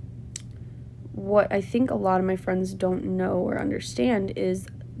 what I think a lot of my friends don't know or understand is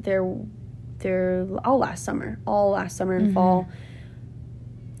all last summer and fall,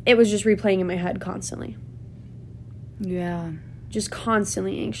 it was just replaying in my head constantly. Yeah. Just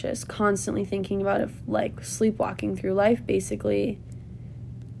constantly anxious, constantly thinking about it, like sleepwalking through life, basically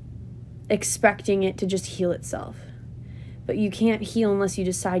expecting it to just heal itself. But you can't heal unless you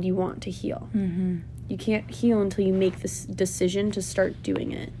decide you want to heal. You can't heal until you make this decision to start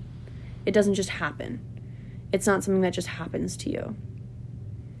doing it. It doesn't just happen. It's not something that just happens to you.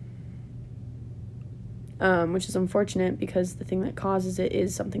 Which is unfortunate because the thing that causes it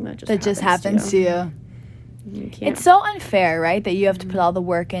is something that just happens to you. It's so unfair, right? That you have to put all the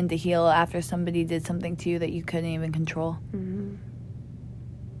work in to heal after somebody did something to you that you couldn't even control.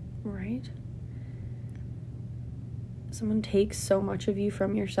 Right? Someone takes so much of you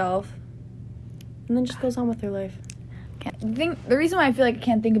from yourself and then just goes on with their life. The reason why I feel like I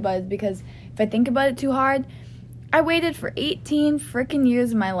can't think about it is because if I think about it too hard, I waited for 18 freaking years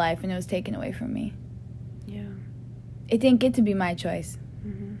of my life and it was taken away from me. It didn't get to be my choice.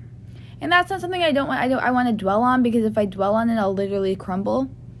 And that's not something I want to dwell on, because if I dwell on it, I'll literally crumble.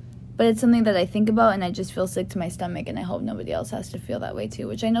 But it's something that I think about and I just feel sick to my stomach, and I hope nobody else has to feel that way too,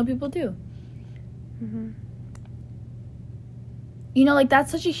 which I know people do. You know, like,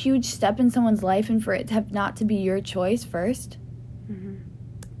 that's such a huge step in someone's life, and for it to have not to be your choice first.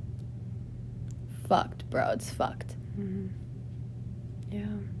 Fucked, bro. It's fucked. Yeah.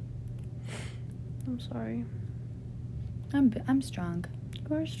 I'm sorry. I'm strong.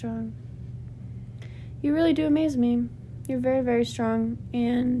 You are strong. You really do amaze me. You're very, very strong,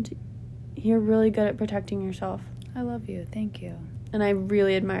 and you're really good at protecting yourself. I love you. Thank you. And I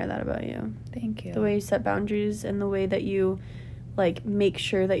really admire that about you. Thank you. The way you set boundaries and the way that you, like, make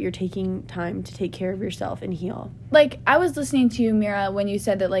sure that you're taking time to take care of yourself and heal. Like, I was listening to you, Mira, when you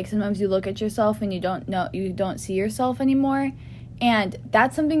said that, like, sometimes you look at yourself and you don't see yourself anymore. And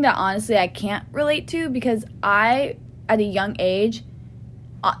that's something that, honestly, I can't relate to, because at a young age,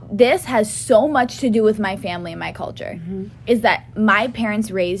 this has so much to do with my family and my culture. Is that my parents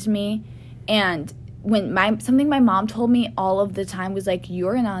raised me, and when something my mom told me all of the time was like,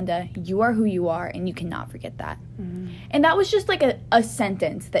 you're Ananda, you are who you are, and you cannot forget that. And that was just like a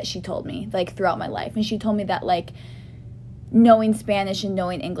sentence that she told me, like, throughout my life. And she told me that, like, knowing Spanish and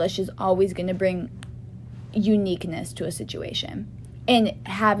knowing English is always going to bring uniqueness to a situation. And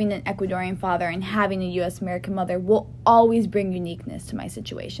having an Ecuadorian father and having a U.S. American mother will always bring uniqueness to my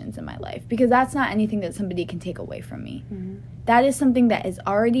situations in my life, because that's not anything that somebody can take away from me. That is something that is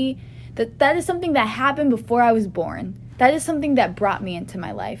already, that is something that happened before I was born. That is something that brought me into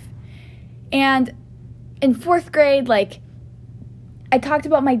my life. And in 4th grade, like, I talked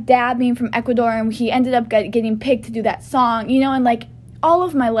about my dad being from Ecuador, and he ended up getting picked to do that song, you know, and, like, all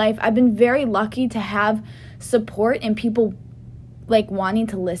of my life, I've been very lucky to have support and people, like, wanting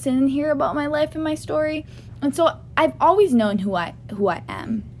to listen and hear about my life and my story. And so I've always known who I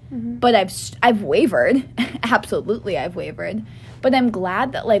am. But I've wavered. Absolutely, I've wavered. But I'm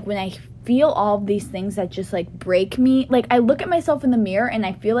glad that, like, when I feel all of these things that just, like, break me, like, I look at myself in the mirror and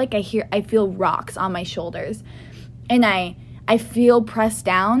I feel like I feel rocks on my shoulders. And I feel pressed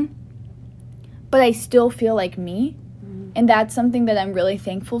down, but I still feel like me. And that's something that I'm really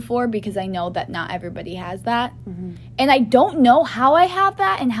thankful for, because I know that not everybody has that. And I don't know how I have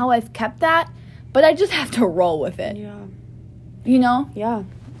that and how I've kept that, but I just have to roll with it. Yeah. You know? Yeah.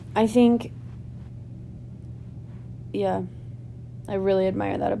 I think, yeah, I really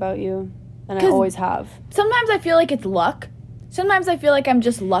admire that about you, and I always have. Sometimes I feel like it's luck, Sometimes I feel like I'm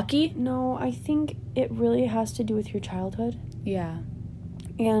just lucky. No, I think it really has to do with your childhood. Yeah.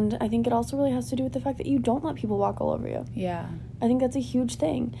 And I think it also really has to do with the fact that you don't let people walk all over you. Yeah. I think that's a huge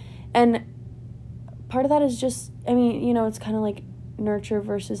thing. And part of that is just, I mean, you know, it's kind of like nurture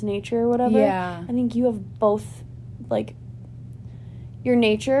versus nature or whatever. Yeah. I think you have both, like, your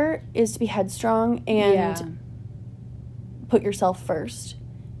nature is to be headstrong and put yourself first.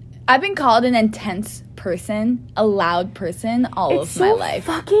 I've been called an intense person, a loud person all of my life. It's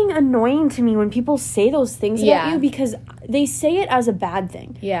so fucking annoying to me when people say those things about you because they say it as a bad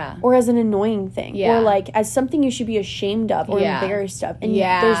thing. Yeah. Or as an annoying thing. Yeah. Or, like, as something you should be ashamed of or embarrassed of. And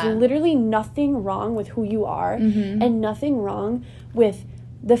there's literally nothing wrong with who you are and nothing wrong with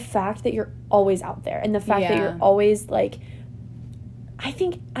the fact that you're always out there and the fact that you're always, like, I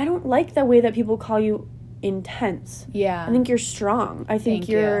don't like the way that people call you intense. Yeah. I think you're strong. I think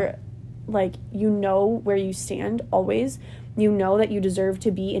you're, like, you know where you stand always. You know that you deserve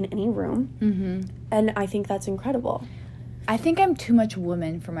to be in any room. Mm-hmm. And I think that's incredible. I think I'm too much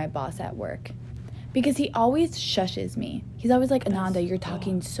woman for my boss at work. Because he always shushes me. He's always like, Ananda, you're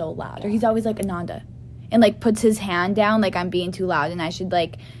talking so loud. Or he's always like, Ananda. And, like, puts his hand down like I'm being too loud and I should,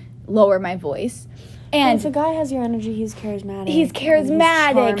 like, lower my voice. And if a guy has your energy, he's charismatic.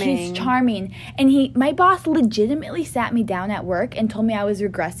 He's charming. And my boss legitimately sat me down at work and told me I was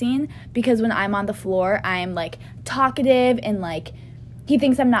regressing because when I'm on the floor, I'm, like, talkative and, like, he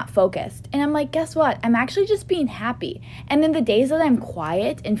thinks I'm not focused. And I'm like, guess what? I'm actually just being happy. And then the days that I'm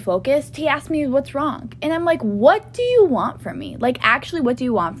quiet and focused, he asks me what's wrong. And I'm like, what do you want from me? Like, actually, what do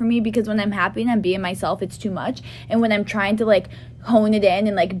you want from me? Because when I'm happy and I'm being myself, it's too much. And when I'm trying to, like, hone it in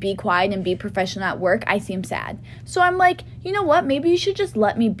and, like, be quiet and be professional at work, I seem sad. So I'm like, you know what? Maybe you should just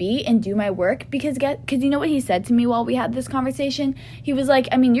let me be and do my work because you know what he said to me while we had this conversation? He was like,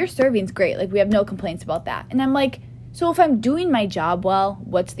 I mean, your serving's great. Like, we have no complaints about that. And I'm like, so if I'm doing my job well,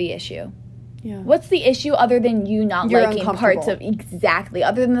 what's the issue? Yeah. What's the issue other than you not liking parts of... Exactly.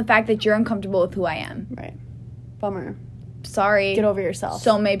 Other than the fact that you're uncomfortable with who I am. Right. Bummer. Sorry. Get over yourself.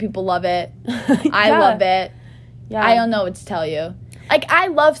 So many people love it. I love it. Yeah. I don't know what to tell you. Like, I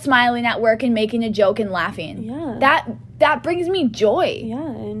love smiling at work and making a joke and laughing. Yeah. That brings me joy. Yeah,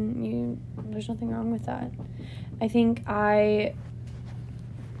 and there's nothing wrong with that. I think I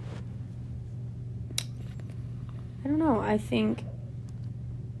don't know. I think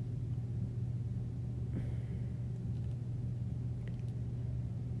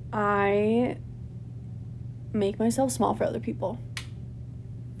I make myself small for other people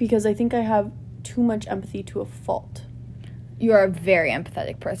because I think I have too much empathy to a fault. You're a very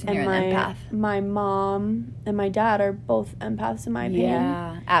empathetic person. And you're an empath. My mom and my dad are both empaths, in my opinion.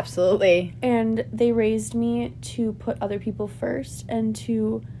 Yeah, absolutely. And they raised me to put other people first and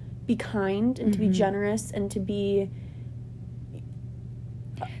to be kind and to be generous and to be...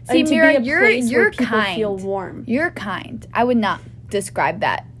 See, Mira, you're kind. Feel warm. You're kind. I would not describe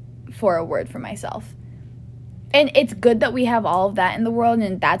that for a word for myself. And it's good that we have all of that in the world,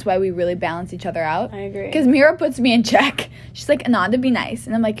 and that's why we really balance each other out. I agree. Because Mira puts me in check. She's like, Ananda, be nice.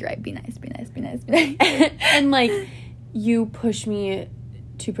 And I'm like, you're right, be nice, be nice, be nice, be nice. And, like, you push me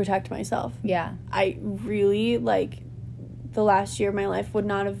to protect myself. Yeah. I really, like, the last year of my life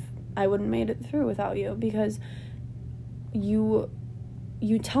I wouldn't made it through without you because you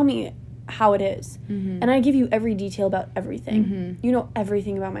tell me how it is. Mm-hmm. And I give you every detail about everything. Mm-hmm. You know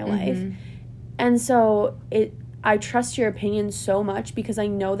everything about my life. And so I trust your opinion so much because I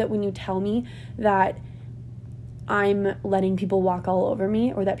know that when you tell me that I'm letting people walk all over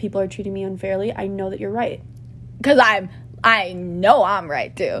me or that people are treating me unfairly, I know that you're right. Because I know I'm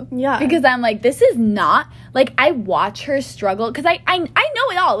right too. Yeah. Because I'm like, this is not, like, I watch her struggle because I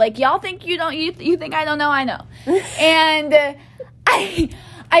know it all. Like, y'all think you don't, you think I don't know, I know. And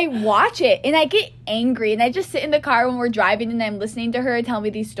I watch it and I get angry and I just sit in the car when we're driving and I'm listening to her tell me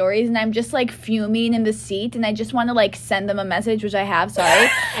these stories and I'm just, like, fuming in the seat and I just want to, like, send them a message, which I have, sorry.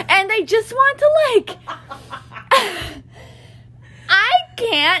 And I just want to, like, I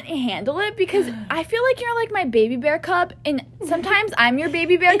can't handle it because I feel like you're, like, my baby bear cub and sometimes I'm your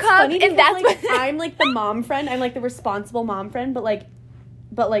baby bear cub and that's like, I'm, like, the mom friend. I'm, like, the responsible mom friend, but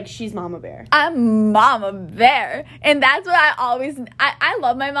she's Mama Bear. I'm Mama Bear. And that's what I always... I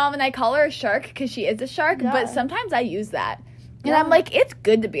love my mom, and I call her a shark because she is a shark, but sometimes I use that. And I'm like, it's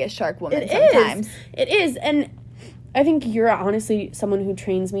good to be a shark woman sometimes. It is. And I think you're honestly someone who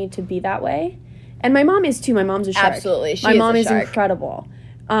trains me to be that way. And my mom is, too. My mom's a shark. Absolutely. My mom is incredible.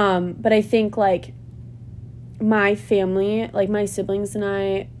 But I think, like, my family, like, my siblings and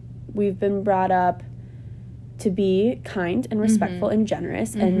I, we've been brought up to be kind and respectful and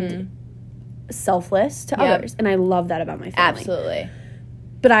generous and selfless to Yep. others. And I love that about my family. Absolutely.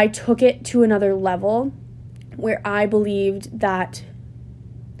 But I took it to another level where I believed that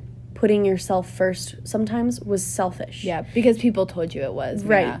putting yourself first sometimes was selfish. Yeah, because people told you it was.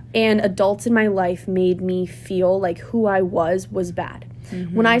 Right. Yeah. And adults in my life made me feel like who I was bad.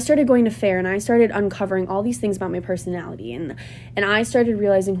 When I started going to FAIR and I started uncovering all these things about my personality and I started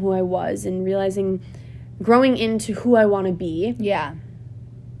realizing who I was and realizing, growing into who I want to be. Yeah.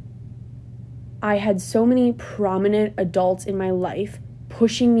 I had so many prominent adults in my life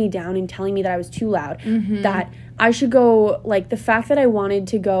pushing me down and telling me that I was too loud, that I should go, like, the fact that I wanted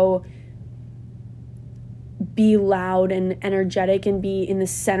to go be loud and energetic and be in the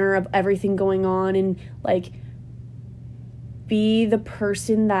center of everything going on and, like, be the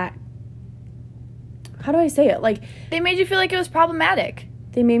person that, how do I say it? Like, They made you feel like it was problematic.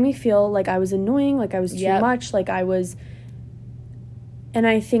 they made me feel like I was annoying, like I was too Yep. much, like I was, and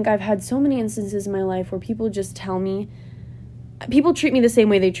I think I've had so many instances in my life where people just tell me, people treat me the same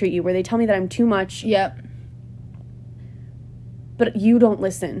way they treat you, where they tell me that I'm too much, Yep. but you don't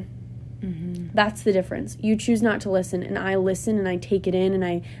listen. That's the difference. You choose not to listen, and I listen, and I take it in, and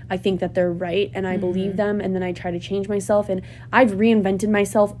I think that they're right, and I believe them, and then I try to change myself, and I've reinvented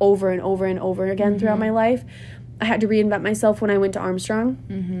myself over and over and over again throughout my life. I had to reinvent myself when I went to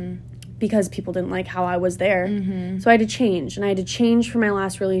Armstrong because people didn't like how I was there. So I had to change, and I had to change for my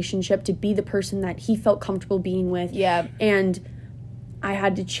last relationship to be the person that he felt comfortable being with. Yeah. And I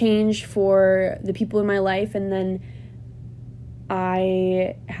had to change for the people in my life, and then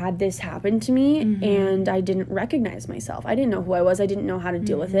I had this happen to me, and I didn't recognize myself. I didn't know who I was. I didn't know how to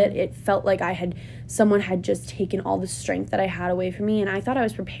deal with it. It felt like someone had just taken all the strength that I had away from me, and I thought I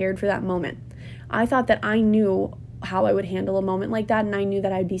was prepared for that moment. I thought that I knew how I would handle a moment like that, and I knew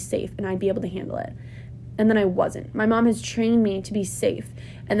that I'd be safe and I'd be able to handle it. And then I wasn't. My mom has trained me to be safe,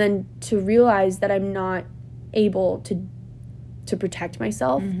 and then to realize that I'm not able to protect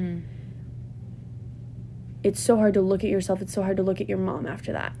myself. It's so hard to look at yourself. It's so hard to look at your mom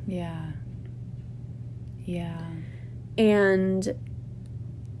after that. Yeah. Yeah. And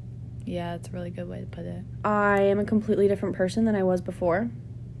Yeah, it's a really good way to put it. I am a completely different person than I was before.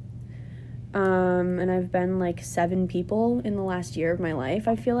 And I've been like 7 people in the last year of my life,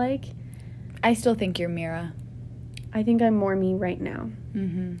 I feel like. I still think you're Mira. I think I'm more me right now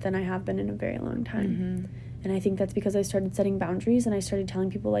Mm-hmm. than I have been in a very long time. Mm-hmm. And I think that's because I started setting boundaries and I started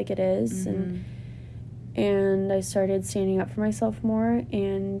telling people like it is, and I started standing up for myself more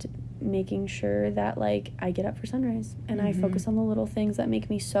and making sure that, like, I get up for sunrise and I focus on the little things that make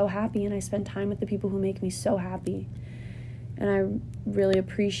me so happy, and I spend time with the people who make me so happy. And I really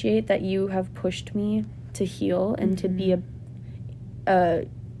appreciate that you have pushed me to heal and to be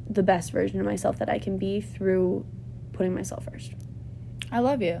the best version of myself that I can be through putting myself first. I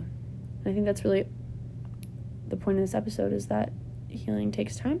love you. I think that's really the point of this episode, is that healing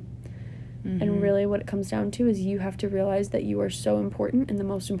takes time. And really what it comes down to is you have to realize that you are so important and the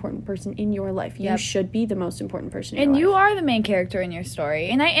most important person in your life. You should be the most important person in your life. And you are the main character in your story.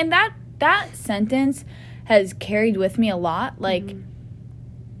 And that sentence has carried with me a lot. Like,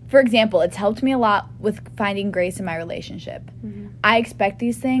 for example, it's helped me a lot with finding grace in my relationship. I expect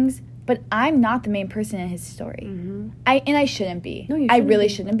these things, but I'm not the main person in his story. I shouldn't be. No, you I shouldn't really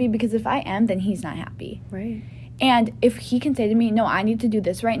be. shouldn't be, because if I am, then he's not happy. Right. And if he can say to me, no, I need to do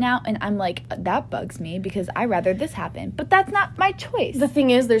this right now, and I'm like, that bugs me because I rather this happen. But that's not my choice. The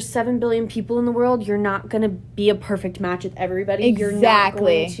thing is, there's 7 billion people in the world. You're not going to be a perfect match with everybody. Exactly. You're not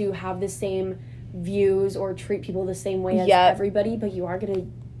going to have the same views or treat people the same way as everybody, but you're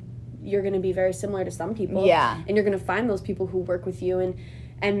going to be very similar to some people. Yeah. And you're going to find those people who work with you,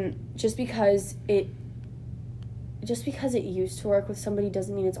 and just because it used to work with somebody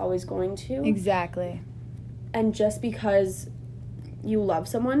doesn't mean it's always going to. Exactly. And just because you love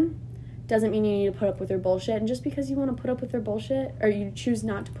someone doesn't mean you need to put up with their bullshit. And just because you want to put up with their bullshit, or you choose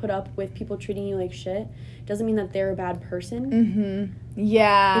not to put up with people treating you like shit, doesn't mean that they're a bad person.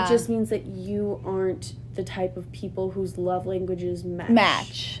 Yeah. It just means that you aren't the type of people whose love languages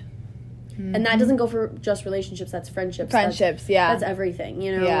match. And that doesn't go for just relationships. That's friendships. Friendships, That's everything,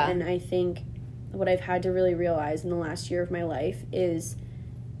 you know? Yeah. And I think what I've had to really realize in the last year of my life is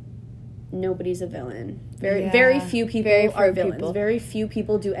nobody's a villain. Very few people are villains. Very few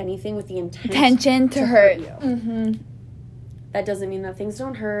people do anything with the intention to hurt you. That doesn't mean that things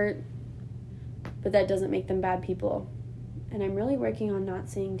don't hurt, but that doesn't make them bad people. And I'm really working on not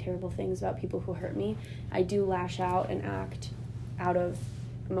saying terrible things about people who hurt me. I do lash out and act out of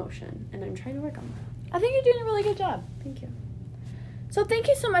emotion, and I'm trying to work on that. I think you're doing a really good job. Thank you. So thank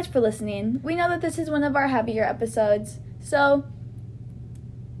you so much for listening. We know that this is one of our heavier episodes, so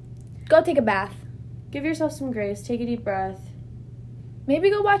Go take a bath. Give yourself some grace. Take a deep breath. Maybe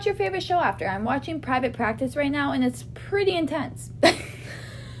go watch your favorite show after. I'm watching Private Practice right now, and it's pretty intense.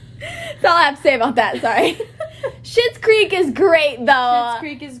 That's all I have to say about that. Sorry. Schitt's Creek is great, though. Schitt's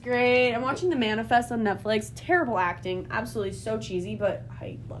Creek is great. I'm watching The Manifest on Netflix. Terrible acting. Absolutely so cheesy, but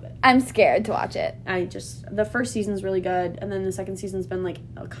I love it. I'm scared to watch it. The first season's really good, and then the second season's been, like,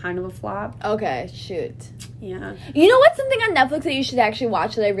 a kind of a flop. Okay, shoot. Yeah. You know what's something on Netflix that you should actually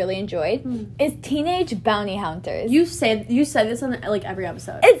watch that I really enjoyed? Is Teenage Bounty Hunters. You said this on, like, every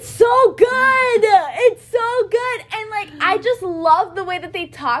episode. It's so good! It's so good! And, like, I just love the way that they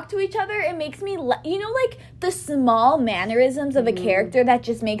talk to each other. It makes me, you know, like, the small mannerisms of a character that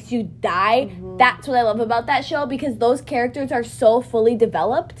just makes you die. That's what I love about that show, because those characters are so fully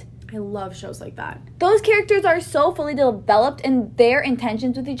developed. I love shows like that. Those characters are so fully developed, and their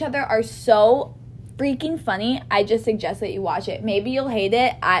intentions with each other are so freaking funny. I just suggest that you watch it. Maybe you'll hate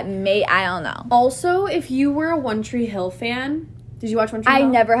it. I don't know. Also, if you were a One Tree Hill fan, did you watch One Tree Hill? I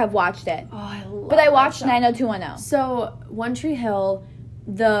never have watched it. Oh, I love But I watched that show. 90210. So, One Tree Hill,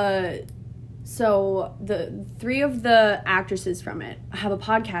 the 3 of the actresses from it have a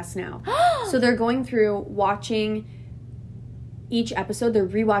podcast now. So they're going through watching each episode. They're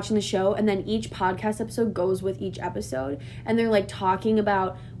rewatching the show, and then each podcast episode goes with each episode, and they're like talking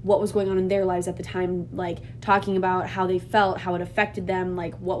about what was going on in their lives at the time, like talking about how they felt, how it affected them,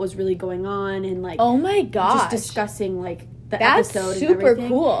 like what was really going on, and like Oh my gosh. just discussing like the That's episode super and everything.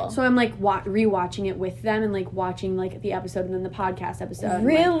 cool. So I'm like rewatching it with them, and like watching like the episode and then the podcast episode. And,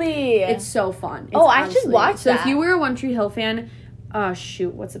 Really? like, it's so fun. It's I should honestly- watch so that. if you were a One Tree Hill fan,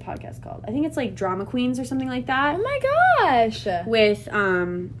 what's the podcast called? I think it's like Drama Queens or something like that. Oh my gosh. With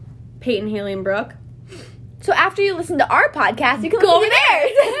Peyton, Haley, and Brooke. So after you listen to our podcast, you can go over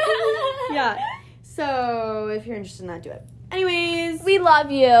theirs. Yeah. So if you're interested in that, do it. Anyways, We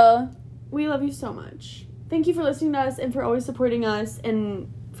love you. we love you so much. Thank you for listening to us and for always supporting us,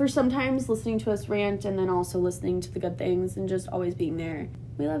 and for sometimes listening to us rant, and then also listening to the good things and just always being there.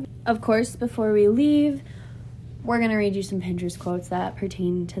 We love you. Of course, before we leave, we're going to read you some Pinterest quotes that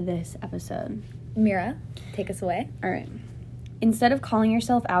pertain to this episode. Mira, take us away. All right. Instead of calling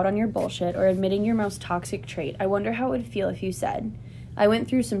yourself out on your bullshit or admitting your most toxic trait, I wonder how it would feel if you said, I went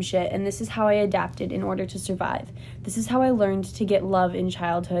through some shit, and this is how I adapted in order to survive. This is how I learned to get love in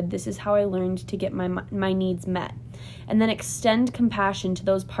childhood. This is how I learned to get my needs met. And then extend compassion to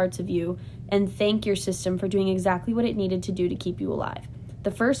those parts of you and thank your system for doing exactly what it needed to do to keep you alive. The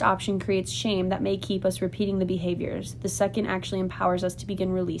first option creates shame that may keep us repeating the behaviors. The second actually empowers us to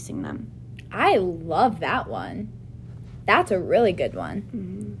begin releasing them. I love that one. That's a really good one.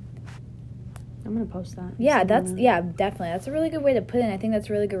 Mm-hmm. I'm going to post that. Yeah, definitely. That's a really good way to put it. And I think that's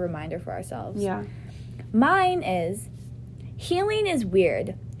a really good reminder for ourselves. Yeah. Mine is, healing is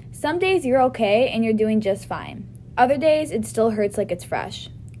weird. Some days you're okay and you're doing just fine. Other days it still hurts like it's fresh.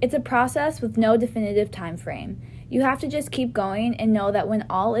 It's a process with no definitive time frame. You have to just keep going and know that when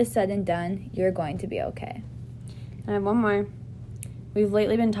all is said and done, you're going to be okay. I have one more. We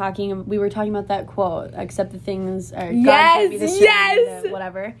were talking about that quote, accept the things, or God Yes, gave me the shit, yes! the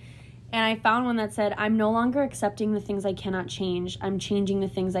whatever. And I found one that said, I'm no longer accepting the things I cannot change. I'm changing the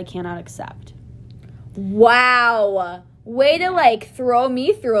things I cannot accept. Wow. Way to, throw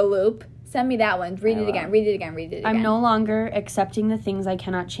me through a loop. Send me that one. Read it again. I'm no longer accepting the things I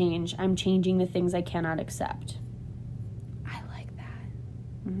cannot change. I'm changing the things I cannot accept. I like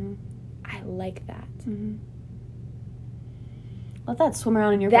that. Mm-hmm. I like that. Mm-hmm. Let that swim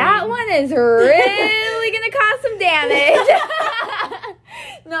around in your That brain. one is really going to cause some damage.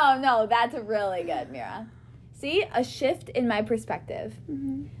 No, that's really good, Mira. See? A shift in my perspective.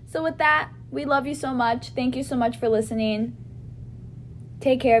 Mm-hmm. So with that, we love you so much. Thank you so much for listening.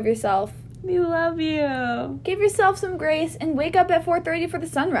 Take care of yourself. We love you. Give yourself some grace and wake up at 4:30 for the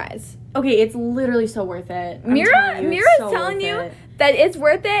sunrise. Okay, it's literally so worth it. Mira's telling you that it's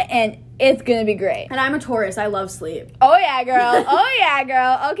worth it and it's going to be great. And I'm a Taurus. I love sleep. Oh, yeah,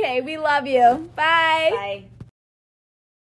 girl. Okay, we love you. Bye. Bye.